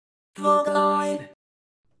VOCALOID.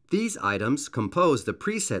 These items compose the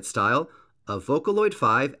preset style of Vocaloid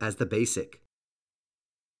 5 as the basic.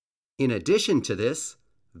 In addition to this,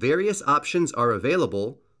 various options are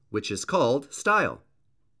available, which is called style.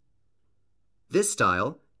 This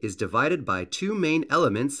style is divided by two main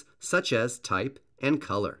elements such as type and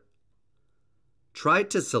color. Try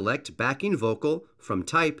to select backing vocal from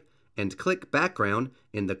type and click background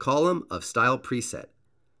in the column of style preset.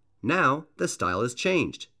 Now the style is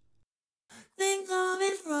changed. Think of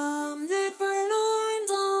it from different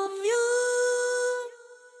points of view.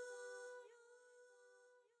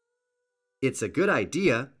 It's a good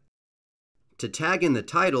idea to tag in the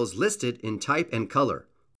titles listed in type and color.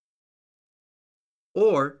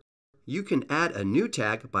 Or you can add a new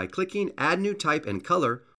tag by clicking Add New Type and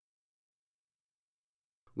Color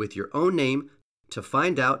with your own name to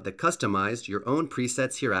find out the customized your own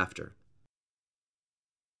presets hereafter.